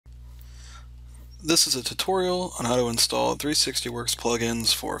This is a tutorial on how to install 360works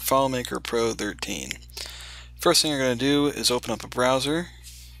plugins for FileMaker Pro 13. First thing you're going to do is open up a browser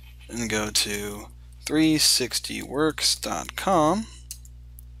and go to 360works.com,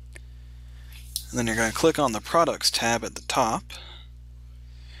 and then you're going to click on the Products tab at the top.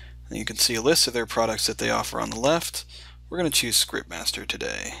 And you can see a list of their products that they offer on the left. We're going to choose Scriptmaster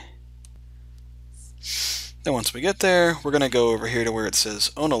today. Then once we get there, we're going to go over here to where it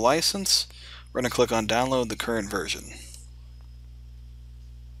says Own a License. We're going to click on Download the current version.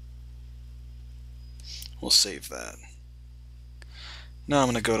 We'll save that. Now I'm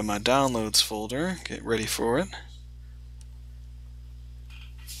going to go to my Downloads folder, get ready for it.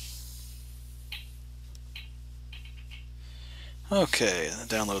 Okay, the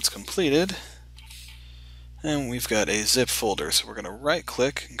download's completed. And we've got a zip folder, so we're going to right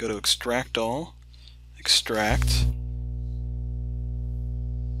click and go to Extract All, Extract.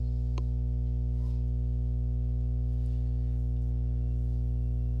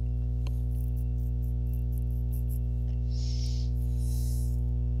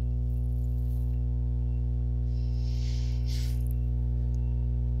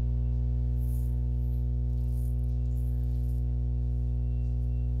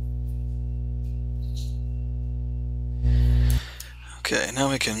 Okay,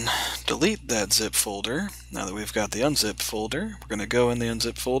 now we can delete that zip folder. Now that we've got the unzip folder, we're going to go in the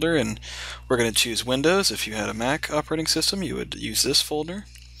unzip folder and we're going to choose Windows. If you had a Mac operating system, you would use this folder.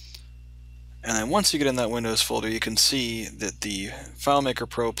 And then once you get in that Windows folder, you can see that the FileMaker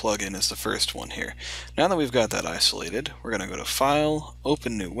Pro plugin is the first one here. Now that we've got that isolated, we're going to go to File,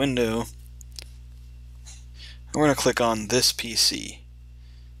 Open New Window, and we're going to click on this PC.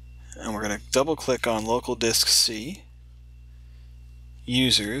 And we're going to double click on Local Disk C,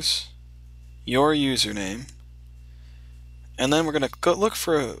 Users, your username, and then we're going to go look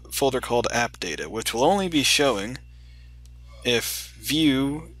for a folder called App Data, which will only be showing if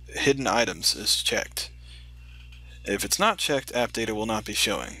View Hidden Items is checked. If it's not checked, App Data will not be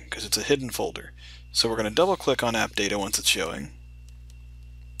showing because it's a hidden folder. So we're going to double click on App Data once it's showing.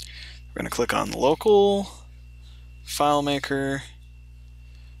 We're going to click on Local, FileMaker,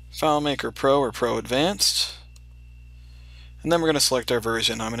 FileMaker Pro or Pro Advanced, and then we're going to select our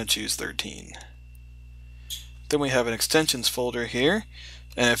version. I'm going to choose 13. Then we have an extensions folder here,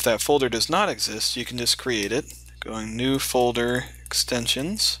 and if that folder does not exist, you can just create it, going New Folder,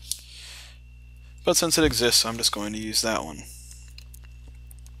 Extensions. But since it exists, I'm just going to use that one.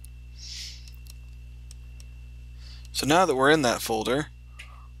 So now that we're in that folder,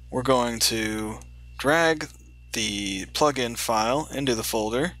 we're going to drag the plugin file into the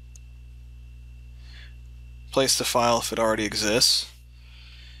folder, place the file if it already exists,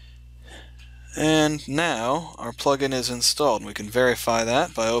 and now our plugin is installed. We can verify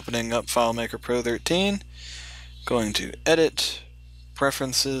that by opening up FileMaker Pro 13, going to Edit,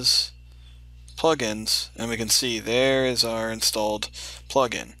 Preferences, Plugins, and we can see there is our installed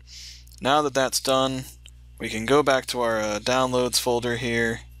plugin. Now that that's done, we can go back to our Downloads folder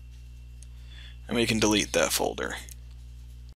here, and we can delete that folder.